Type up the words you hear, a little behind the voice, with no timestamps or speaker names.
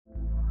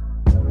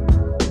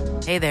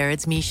Hey there,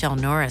 it's Michelle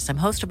Norris. I'm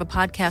host of a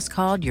podcast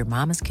called Your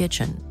Mama's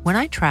Kitchen. When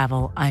I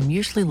travel, I'm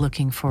usually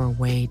looking for a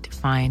way to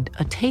find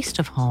a taste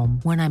of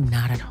home when I'm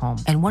not at home.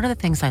 And one of the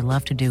things I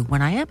love to do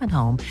when I am at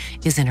home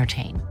is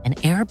entertain. And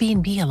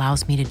Airbnb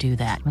allows me to do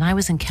that. When I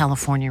was in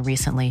California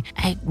recently,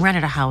 I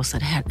rented a house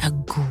that had a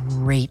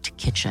great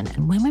kitchen.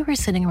 And when we were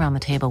sitting around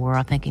the table, we were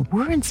all thinking,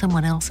 we're in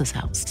someone else's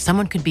house.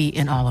 Someone could be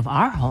in all of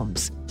our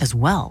homes as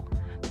well.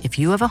 If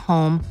you have a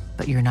home,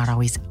 but you're not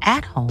always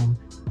at home,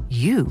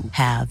 you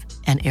have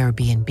an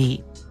Airbnb.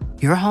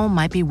 Your home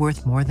might be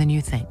worth more than you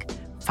think.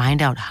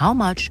 Find out how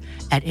much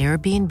at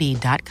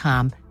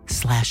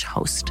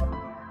airbnb.com/host.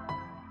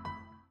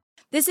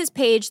 This is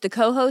Paige, the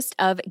co-host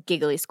of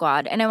Giggly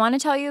Squad, and I want to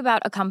tell you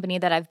about a company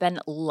that I've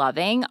been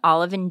loving,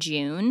 Olive &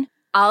 June.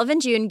 Olive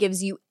 & June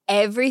gives you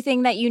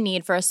everything that you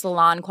need for a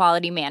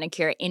salon-quality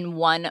manicure in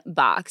one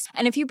box.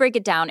 And if you break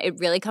it down, it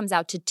really comes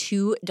out to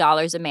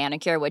 $2 a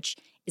manicure, which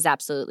is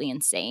absolutely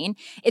insane.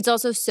 It's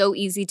also so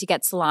easy to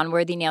get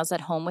salon-worthy nails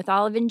at home with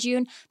Olive &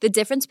 June. The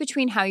difference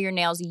between how your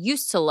nails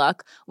used to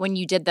look when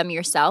you did them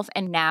yourself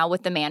and now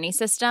with the Mani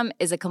system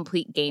is a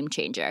complete game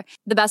changer.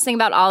 The best thing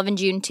about Olive &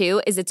 June,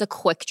 too, is it's a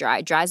quick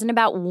dry. Dries in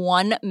about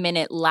 1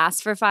 minute,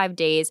 lasts for 5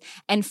 days,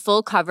 and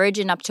full coverage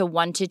in up to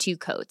 1 to 2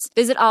 coats.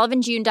 Visit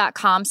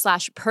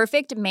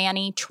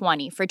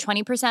oliveandjune.com/perfectmani20 for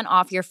 20%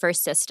 off your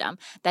first system.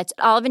 That's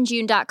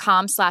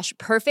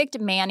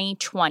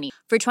oliveandjune.com/perfectmani20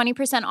 for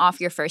 20% off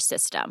your first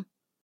system.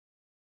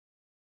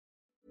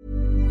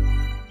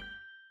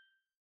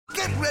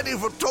 Get ready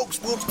for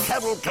TalkSport's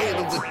cavalcade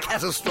of the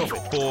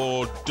catastrophic.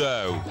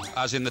 Bordeaux,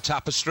 as in the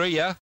tapestry,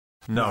 yeah?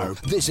 No.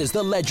 This is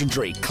the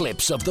legendary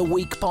Clips of the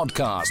Week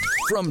podcast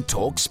from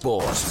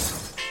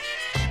TalkSport.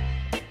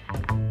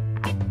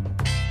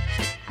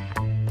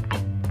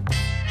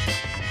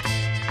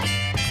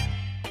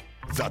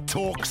 The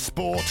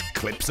TalkSport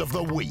Clips of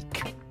the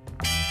Week.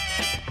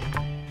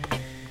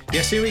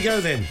 Yes, here we go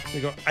then.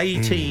 We've got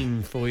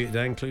 18 for you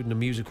today, including a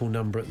musical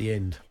number at the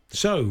end.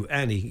 So,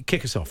 Annie,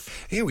 kick us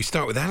off. Here we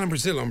start with Alan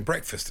Brazil on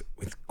breakfast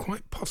with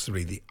quite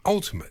possibly the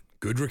ultimate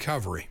good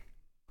recovery.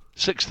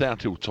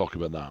 6:30 we'll talk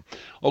about that.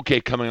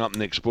 Okay, coming up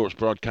next, sports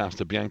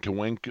broadcaster Bianca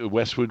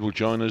Westwood will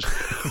join us.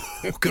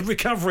 Good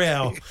recovery,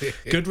 Al.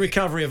 Good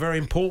recovery, a very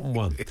important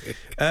one.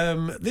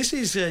 This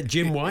is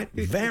Jim White,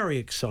 very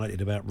excited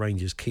about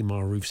Rangers'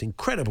 Kemar Roof's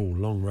incredible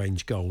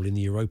long-range goal in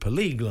the Europa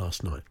League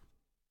last night.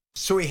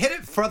 So he hit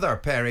it further,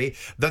 Perry,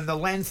 than the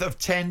length of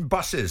 10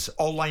 buses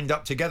all lined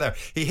up together.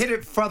 He hit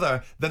it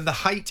further than the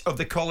height of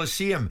the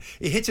Colosseum.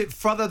 He hit it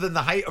further than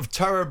the height of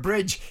Tower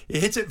Bridge. He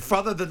hit it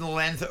further than the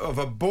length of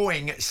a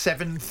Boeing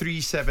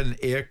 737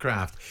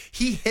 aircraft.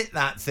 He hit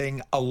that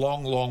thing a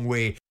long, long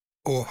way.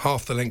 Or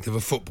half the length of a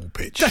football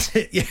pitch. That's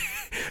it, yeah.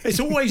 It's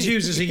always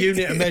used as a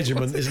unit of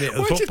measurement, isn't it? A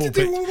Why'd you football have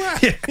to pitch. do all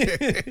that?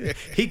 Yeah.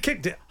 He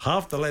kicked it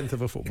half the length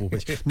of a football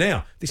pitch.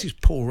 Now, this is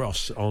Paul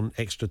Ross on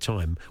Extra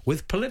Time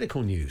with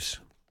political news.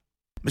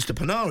 Mr.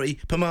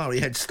 Pomari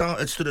had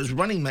stood as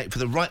running mate for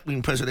the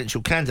right-wing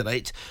presidential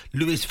candidate,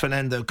 Luis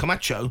Fernando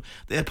Camacho.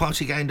 Their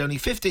party gained only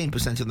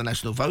 15% of the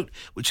national vote,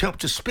 which helped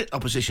to split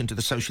opposition to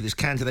the socialist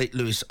candidate,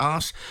 Luis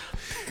Arce.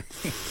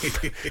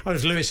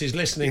 As Lewis is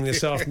listening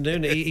this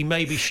afternoon, he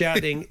may be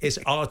shouting, it's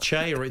Arce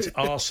or it's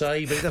Arce,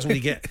 but it doesn't really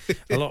get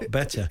a lot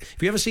better.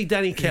 If you ever see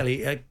Danny Kelly,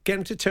 get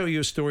him to tell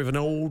you a story of an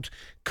old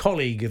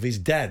colleague of his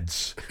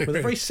dad's with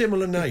a very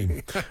similar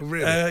name.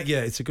 Really?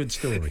 Yeah, it's a good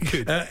story.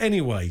 Good.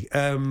 Anyway,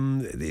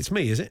 it's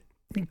me, is it?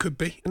 It could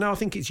be. No, I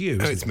think it's you.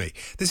 No, it's me.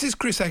 This is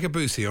Chris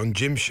Akabusi on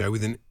Jim's show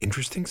with an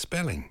interesting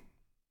spelling.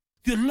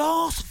 The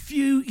last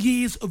few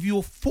years of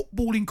your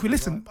footballing career.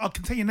 Listen, I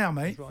can tell you now,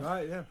 mate.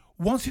 Right, yeah.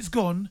 Once it's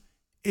gone,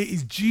 it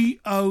is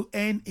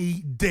Gone,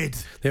 dead.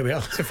 There we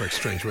are. It's a very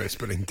strange way of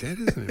spelling dead,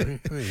 isn't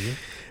it? There you go.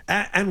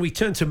 And we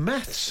turn to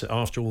maths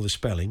after all the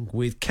spelling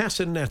with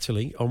Cass and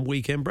Natalie on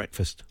Weekend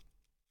Breakfast.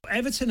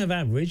 Everton have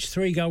averaged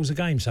 3 goals a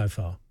game so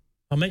far.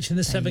 I mentioned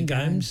the 7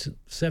 games,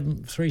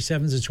 3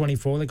 sevens are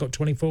 24. They've got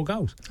 24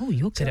 goals. Oh,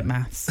 you're good at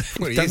maths.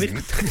 Well, Don't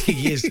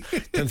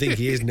think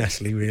he is,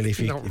 Natalie, really, if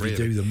you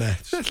do the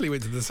maths. Natalie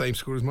went to the same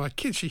school as my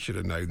kids. She should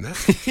have known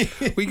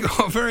that. We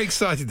got very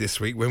excited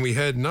this week when we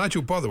heard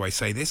Nigel Botherway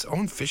say this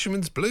on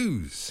Fisherman's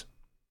Blues.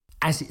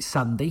 As it's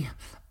Sunday,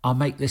 I'll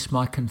make this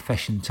my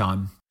confession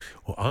time.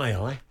 Well,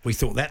 aye. We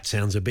thought that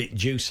sounds a bit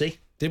juicy,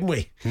 didn't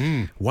we?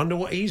 Wonder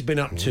what he's been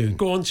up to.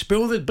 Go on,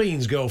 spill the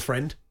beans,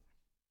 girlfriend.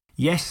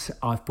 Yes,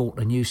 I've bought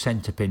a new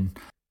centre pin.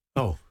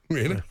 Oh,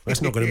 really?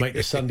 That's not going to make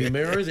the Sunday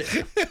Mirror, is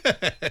it?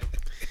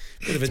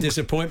 Bit of a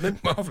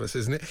disappointment. Marvellous,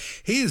 isn't it?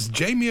 Here's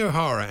Jamie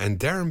O'Hara and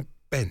Darren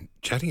Bent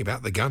chatting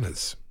about the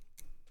Gunners.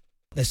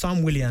 Their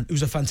son Willian,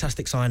 who's a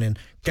fantastic signing.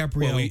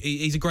 Gabriel. Well,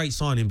 he's a great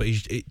signing, but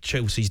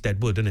Chelsea's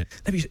Deadwood, isn't it?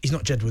 No, he's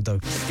not Jedward,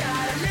 though.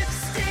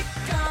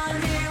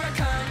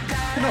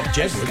 Not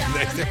Jedward. No,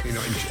 definitely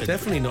not in Jedward.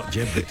 Definitely not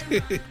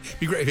Jedward.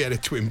 Be great if he had a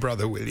twin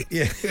brother, William.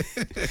 Yeah.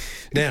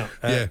 Now,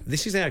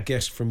 this is our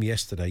guest from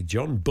yesterday,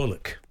 John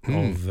Bullock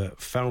of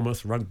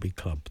Falmouth Rugby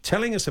Club,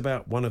 telling us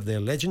about one of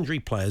their legendary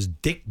players,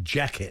 Dick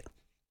Jackett.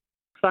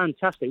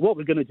 Fantastic. What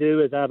we're going to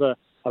do is have a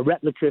a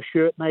replica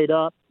shirt made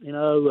up,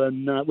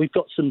 and we've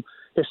got some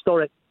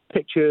historic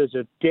pictures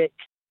of Dick.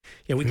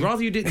 Yeah, we'd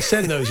rather you didn't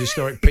send those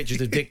historic pictures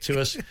of Dick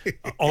to us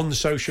on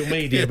social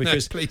media,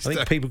 because I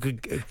think people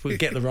could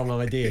get the wrong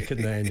idea,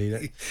 couldn't they,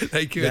 Andy?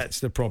 They could.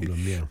 That's the problem,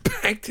 yeah.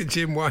 Back to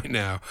Jim White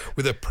now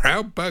with a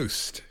proud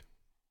boast.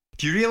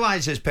 Do you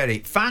realise this, Perry?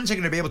 Fans are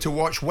going to be able to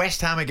watch West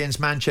Ham against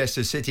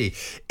Manchester City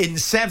in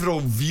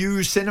several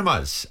View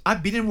cinemas.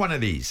 I've been in one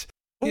of these.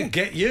 Oh,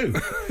 get you.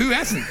 Who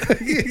hasn't?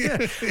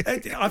 Yeah.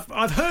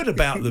 I've heard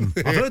about them.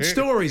 I've heard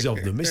stories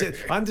of them.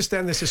 I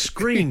understand there's a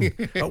screen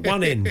at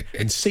one end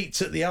and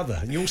seats at the other,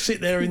 and you'll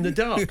sit there in the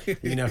dark. You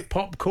can have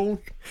popcorn,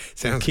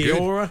 sounds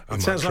Kiora.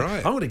 good.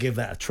 I'm going to give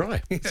that a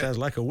try. It sounds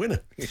like a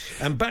winner.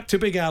 And back to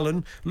Big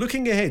Alan,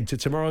 looking ahead to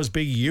tomorrow's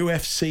big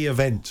UFC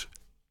event.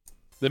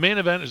 The main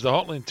event is the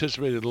hotly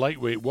anticipated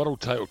lightweight world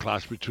title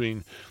clash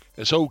between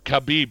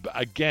Khabib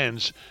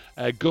against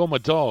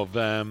Gomedov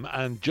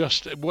and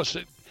Justin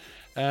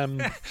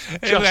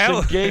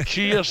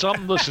Gaethje or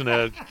something. Listen,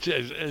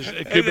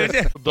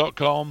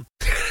 Kubik.com.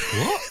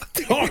 What?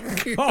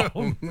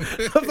 .com?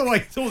 Although I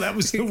thought that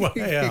was the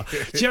way out.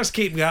 Just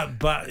keep that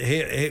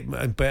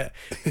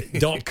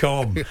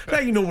 .com.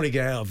 That you normally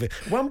get out of it.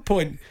 At one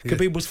point,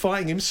 Khabib was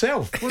fighting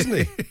himself,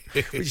 wasn't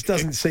he? Which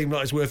doesn't seem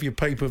like it's worth your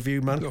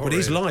pay-per-view money. But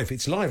it's live.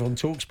 It's live on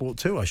TalkSport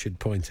too, I should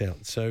point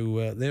out.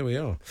 So there we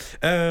are.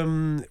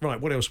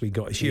 Right, what else we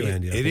got? It's you,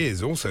 Andy. It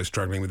is. Also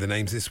struggling with the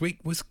names this week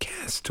was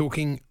Cass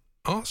talking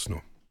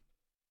Arsenal.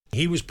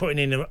 He was putting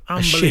in an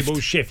unbelievable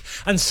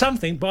shift. And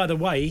something, by the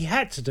way, he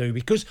had to do,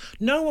 because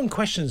no one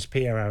questions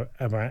Pierre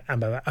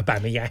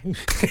Aubameyang.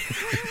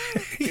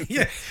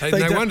 Yeah,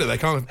 no wonder they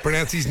can't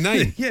pronounce his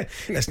name. Yeah,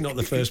 that's not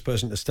the first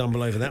person to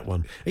stumble over that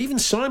one. Even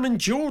Simon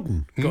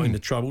Jordan got into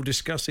trouble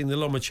discussing the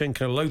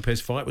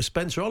Lomachenko-Lopez fight with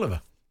Spencer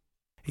Oliver.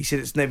 He said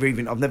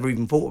I've never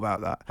even thought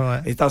about that.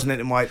 Right. It doesn't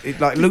enter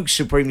Luke's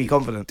supremely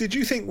confident. Did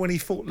you think when he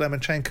fought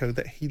Lomachenko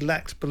that he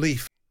lacked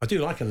belief? I do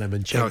like a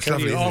Lomachenko. Oh, it's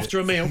lovely, after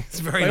a meal,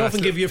 they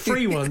often give you a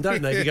free one,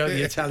 don't they? If you go to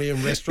the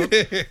Italian restaurant.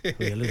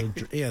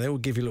 They will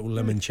give you a little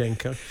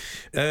Lomachenko.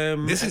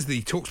 This is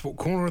the TalkSport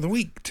corner of the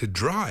week to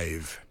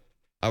drive.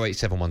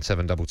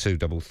 08717 22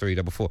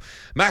 3344.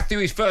 Matthew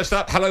is first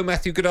up. Hello,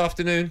 Matthew. Good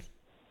afternoon.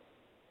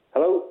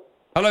 Hello.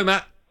 Hello,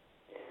 Matt.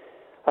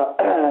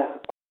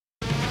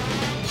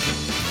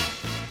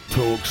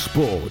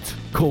 TalkSport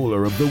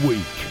caller of the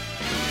week.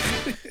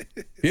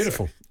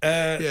 Beautiful.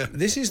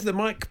 This is the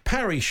Mike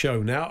Parry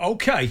show now.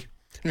 Okay.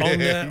 On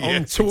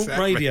Yes, Talk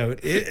exactly. Radio.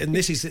 And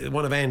this is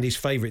one of Andy's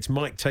favourites,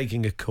 Mike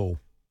taking a call.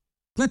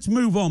 Let's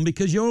move on,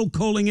 because you're all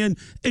calling in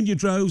your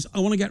droves. I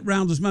want to get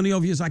round as many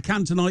of you as I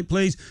can tonight,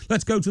 please.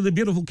 Let's go to the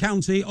beautiful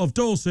county of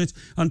Dorset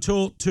and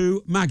talk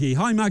to Maggie.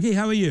 Hi, Maggie.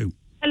 How are you?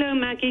 Hello,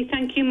 Maggie.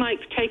 Thank you, Mike,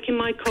 for taking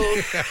my call.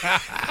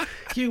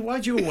 Why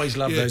do you always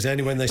love those,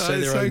 Andy, when they say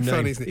their own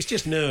name? Isn't it? It's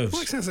just nerves.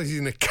 Well, it sounds like he's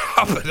in a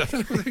cupboard. I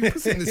don't know if he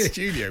was in the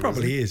studio.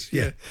 Probably is,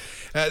 yeah.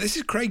 This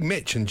is Craig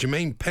Mitch and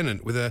Jermaine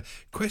Pennant with a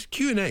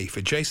Q&A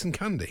for Jason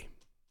Cundy.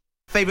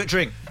 Favourite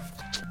drink?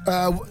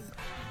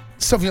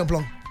 Sauvignon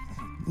Blanc,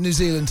 New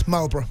Zealand,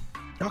 Marlborough.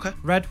 Okay.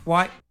 Red,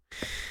 white.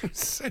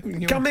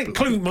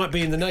 Clue might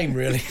be in the name,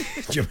 really,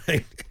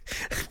 Jermaine.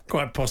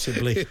 Quite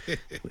possibly.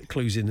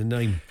 Clue's in the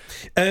name.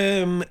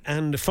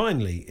 And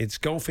finally, it's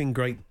golfing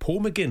great Paul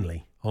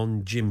McGinley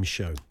on Jim's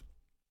show.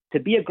 To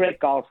be a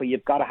great golfer,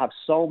 you've got to have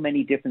so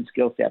many different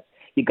skill sets.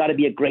 You've got to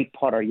be a great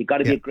putter. You've got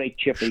to be a great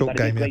chipper. You've got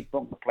to be a great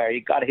bunker player.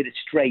 You've got to hit it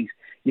straight.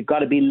 You've got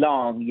to be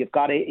long. You've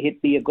got to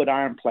be a good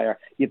iron player.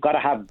 You've got to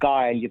have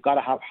guile. You've got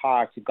to have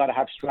heart. You've got to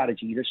have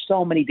strategy. There's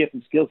so many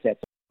different skill sets.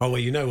 Oh, well,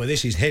 you know where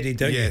this is headed,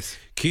 don't you?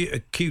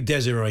 Q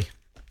Desiree.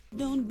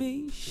 Don't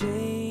be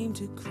ashamed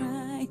to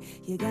cry.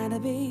 You gotta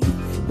be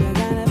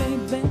bad.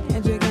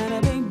 You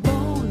gotta be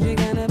bold. You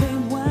gotta be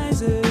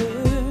wiser.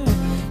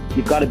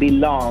 You've got to be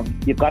long.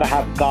 You've got to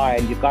have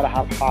guile. You've got to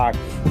have heart.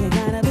 You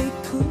gotta be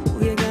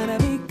cool. You gotta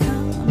be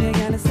calm. You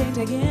gotta stay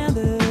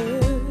together.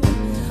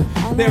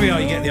 There we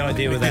are, you get the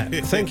idea with that.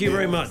 Thank you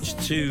very much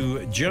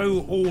to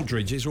Joe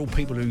Aldridge. These are all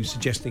people who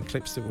suggested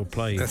clips that were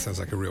played. That sounds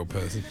like a real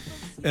person.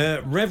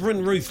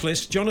 Reverend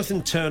Ruthless,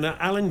 Jonathan Turner,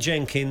 Alan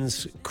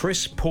Jenkins,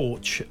 Chris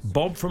Porch,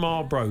 Bob from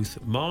Arbroath,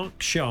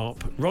 Mark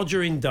Sharp,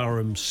 Roger in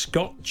Durham,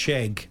 Scott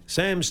Chegg,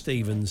 Sam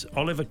Stevens,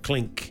 Oliver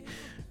Klink,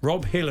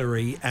 Rob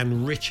Hillary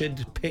and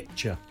Richard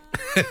Picture.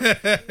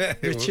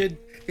 Richard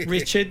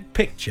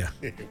Picture.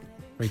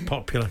 Very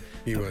popular.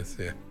 He was,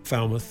 yeah.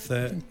 Falmouth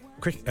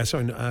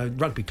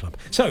rugby club.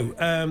 So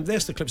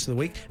there's the clips of the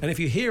week, and if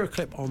you hear a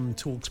clip on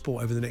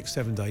TalkSport over the next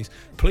 7 days,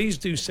 please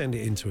do send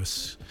it in to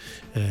us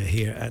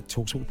here at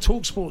TalkSport.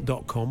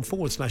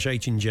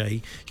 TalkSport.com/H&J.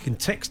 You can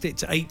text it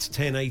to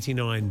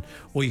 81089,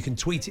 or you can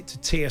tweet it to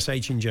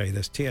TSH&J.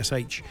 That's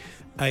TSHANDJ.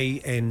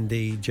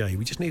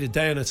 We just need a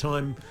day and a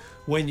time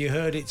when you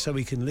heard it so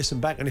we can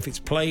listen back, and if it's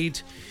played,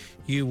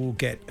 you will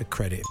get a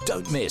credit.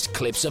 Don't miss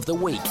Clips of the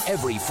Week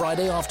every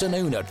Friday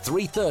afternoon at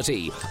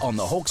 3:30 on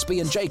the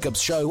Hawksby and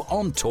Jacobs Show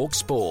on Talk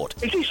Sport.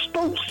 Is this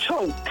Sports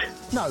Talk?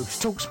 No, it's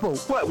Talk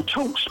Sport. Well,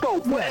 Talk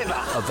Sport, whatever.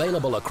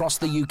 Available across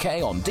the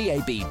UK on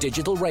DAB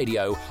Digital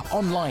Radio,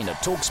 online at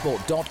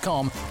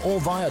talksport.com or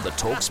via the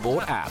Talk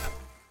Sport app.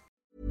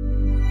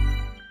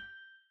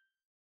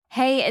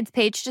 Hey, it's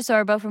Paige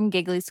DeSorbo from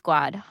Giggly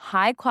Squad.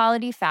 High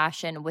quality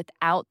fashion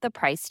without the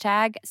price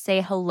tag.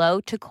 Say hello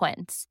to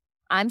Quince.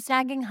 I'm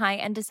snagging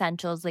high-end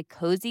essentials like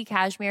cozy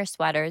cashmere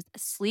sweaters,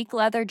 sleek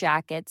leather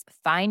jackets,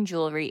 fine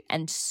jewelry,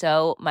 and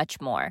so much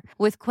more.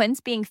 With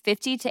Quince being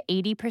 50 to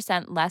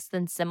 80% less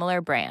than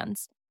similar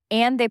brands.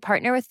 And they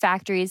partner with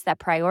factories that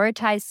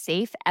prioritize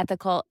safe,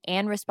 ethical,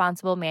 and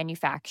responsible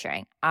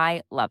manufacturing.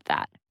 I love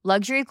that.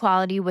 Luxury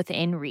quality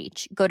within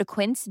reach. Go to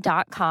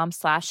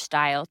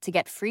quince.com/style to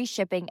get free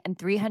shipping and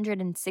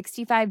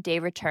 365-day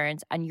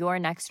returns on your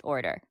next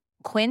order.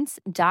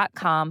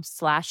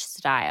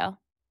 Quince.com/style.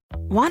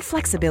 Want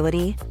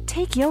flexibility?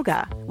 Take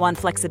yoga. Want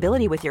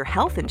flexibility with your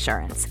health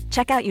insurance?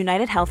 Check out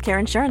United Healthcare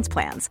Insurance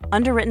Plans.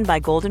 Underwritten by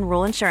Golden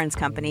Rule Insurance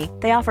Company,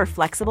 they offer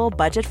flexible,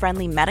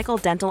 budget-friendly medical,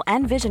 dental,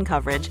 and vision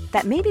coverage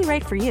that may be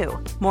right for you.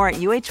 More at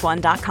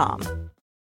UH1.com.